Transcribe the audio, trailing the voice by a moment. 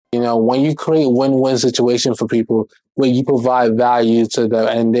When you create win-win situation for people where you provide value to them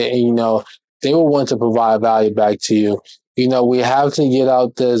and they will want to provide value back to you. We have to get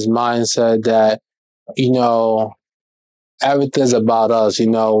out this mindset that, you know, everything's about us,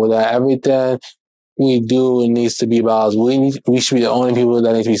 that everything we do needs to be about us. We should be the only people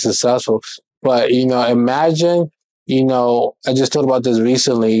that need to be successful. But, imagine, I just thought about this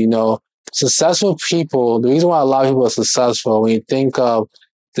recently, successful people, the reason why a lot of people are successful, when you think of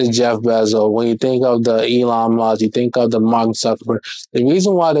the Jeff Bezos, when you think of the Elon Musk, you think of the Mark Zuckerberg, the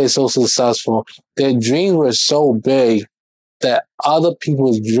reason why they're so successful, their dreams were so big that other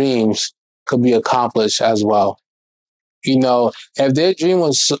people's dreams could be accomplished as well. If their dream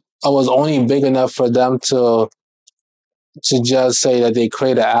was only big enough for them to just say that they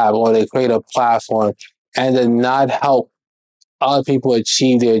create an app or they create a platform and did not help other people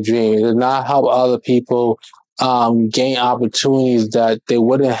achieve their dreams, did not help other people gain opportunities that they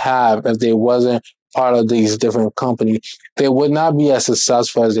wouldn't have if they wasn't part of these different companies, they would not be as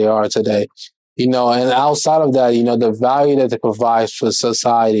successful as they are today. And outside of that, the value that they provide for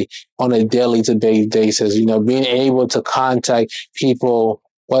society on a daily to day basis, being able to contact people,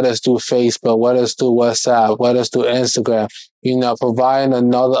 whether it's through Facebook, whether it's through WhatsApp, whether it's through Instagram, providing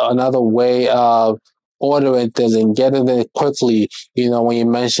another way of ordering things and getting it quickly, when you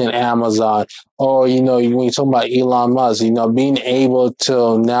mention Amazon or, when you talk about Elon Musk, being able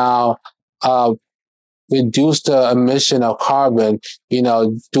to now, reduce the emission of carbon,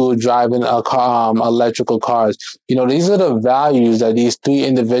 through driving a car, electrical cars. These are the values that these three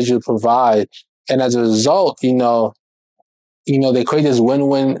individuals provide. And as a result, they create this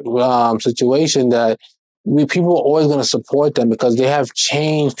win-win situation that people are always going to support them because they have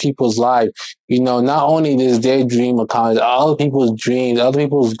changed people's lives. Not only is their dream accomplished, other people's dreams, other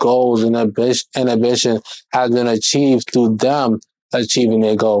people's goals and ambition has been achieved through them achieving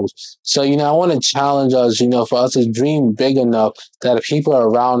their goals. So, I want to challenge us, for us to dream big enough that people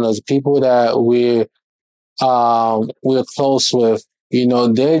around us, people that we're close with,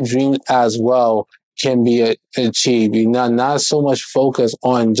 their dreams as well can be achieved. Not so much focus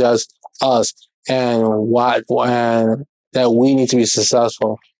on just us and that we need to be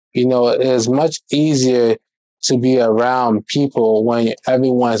successful. It is much easier to be around people when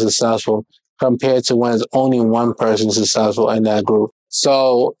everyone is successful compared to when it's only one person successful in that group.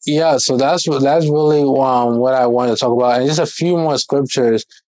 So that's really what I want to talk about, and just a few more scriptures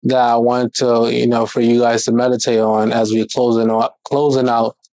that I want to for you guys to meditate on as we're closing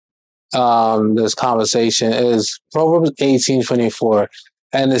out this conversation is Proverbs 18:24,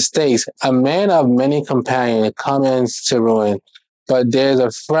 and it states, "A man of many companions comes to ruin, but there's a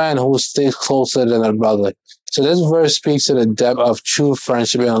friend who sticks closer than a brother." So this verse speaks to the depth of true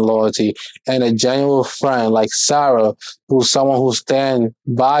friendship and loyalty, and a genuine friend like Sarah, who's someone who stands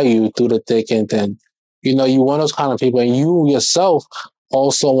by you through the thick and thin. You want those kind of people, and you yourself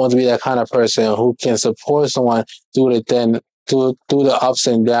also want to be that kind of person who can support someone through the thin, through the ups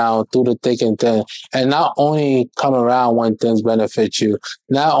and downs, through the thick and thin, and not only come around when things benefit you,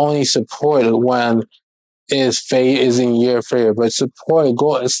 not only support when is in your favor, but support,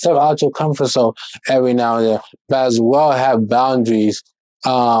 go step out your comfort zone every now and then, but as well have boundaries,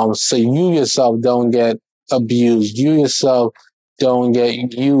 so you yourself don't get abused, you yourself don't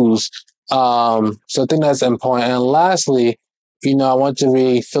get used. So I think that's important. And lastly, I want to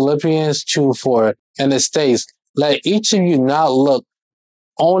read Philippians 2:4, and it states, "Let each of you not look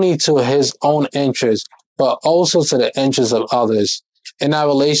only to his own interest, but also to the interests of others." In our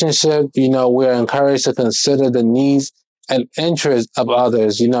relationship, we're encouraged to consider the needs and interests of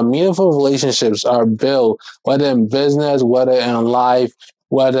others. Meaningful relationships are built, whether in business, whether in life,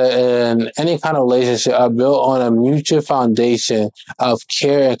 whether in any kind of relationship, are built on a mutual foundation of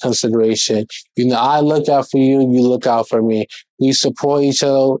care and consideration. I look out for you, you look out for me. We support each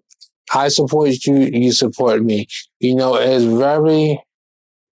other. I support you, you support me. It's very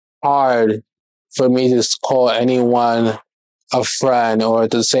hard for me to call anyone a friend or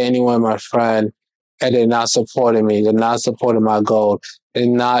to say anyone my friend and they're not supporting me, they're not supporting my goal, they're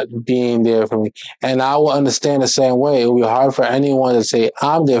not being there for me. And I will understand the same way. It will be hard for anyone to say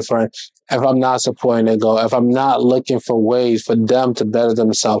I'm different if I'm not supporting their goal, if I'm not looking for ways for them to better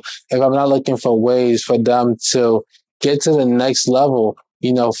themselves, if I'm not looking for ways for them to get to the next level,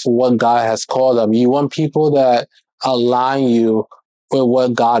 for what God has called them. You want people that align you with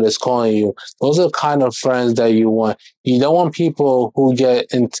what God is calling you. Those are the kind of friends that you want. You don't want people who get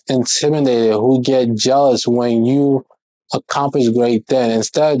intimidated, who get jealous when you accomplish great things.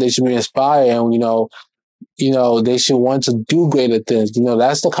 Instead, they should be inspired and, they should want to do greater things.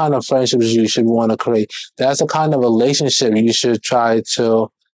 That's the kind of friendships you should want to create. That's the kind of relationship you should try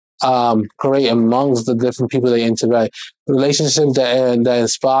to create amongst the different people that you interact. Relationship that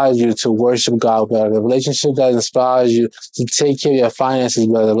inspires you to worship God better. The relationship that inspires you to take care of your finances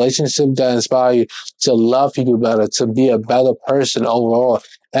better. The relationship that inspires you to love people better, to be a better person overall.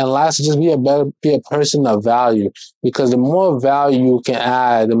 And lastly, just be a person of value. Because the more value you can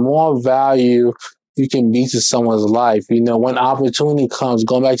add, the more value you can be to someone's life. When opportunity comes,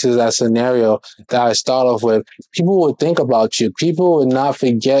 going back to that scenario that I start off with, people will think about you. People will not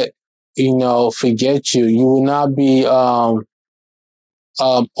forget you. You will not be overlooked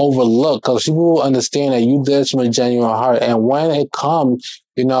because people will understand that you did this from a genuine heart. And when it comes,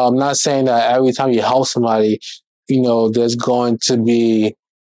 I'm not saying that every time you help somebody, there's going to be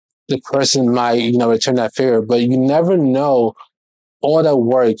the person might, return that favor, but you never know all the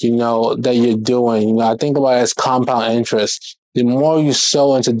work, that you're doing. I think about it as compound interest. The more you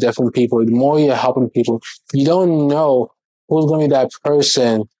sow into different people, the more you're helping people, you don't know who's going to be that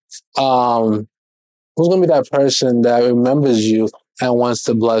person, um, who's going to be that person that remembers you and wants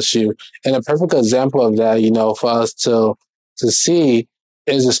to bless you. And a perfect example of that, for us to see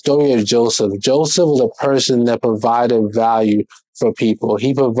is the story of Joseph. Joseph was a person that provided value for people.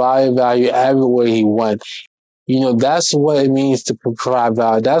 He provided value everywhere he went. That's what it means to provide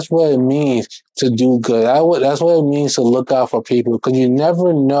value. That's what it means to do good. That's what it means to look out for people, because you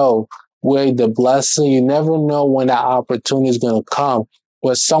never know where the blessing, you never know when that opportunity is going to come,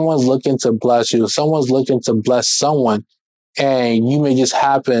 where someone's looking to bless you, someone's looking to bless someone, and you may just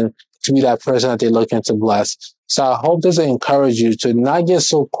happen to be that person that they're looking to bless. So I hope this encourage you to not get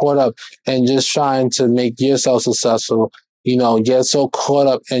so caught up in just trying to make yourself successful, get so caught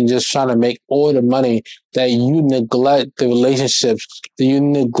up in just trying to make all the money that you neglect the relationships,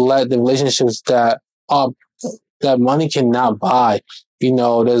 that that money cannot buy.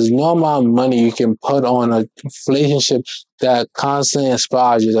 There's no amount of money you can put on a relationship that constantly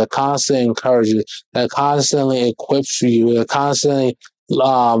inspires you, that constantly encourages you, that constantly equips you, that constantly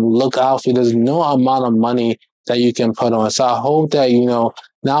look out for you. There's no amount of money that you can put on. So I hope that,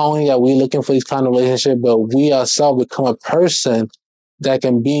 not only are we looking for these kind of relationships, but we ourselves become a person that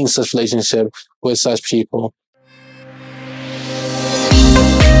can be in such relationship with such people.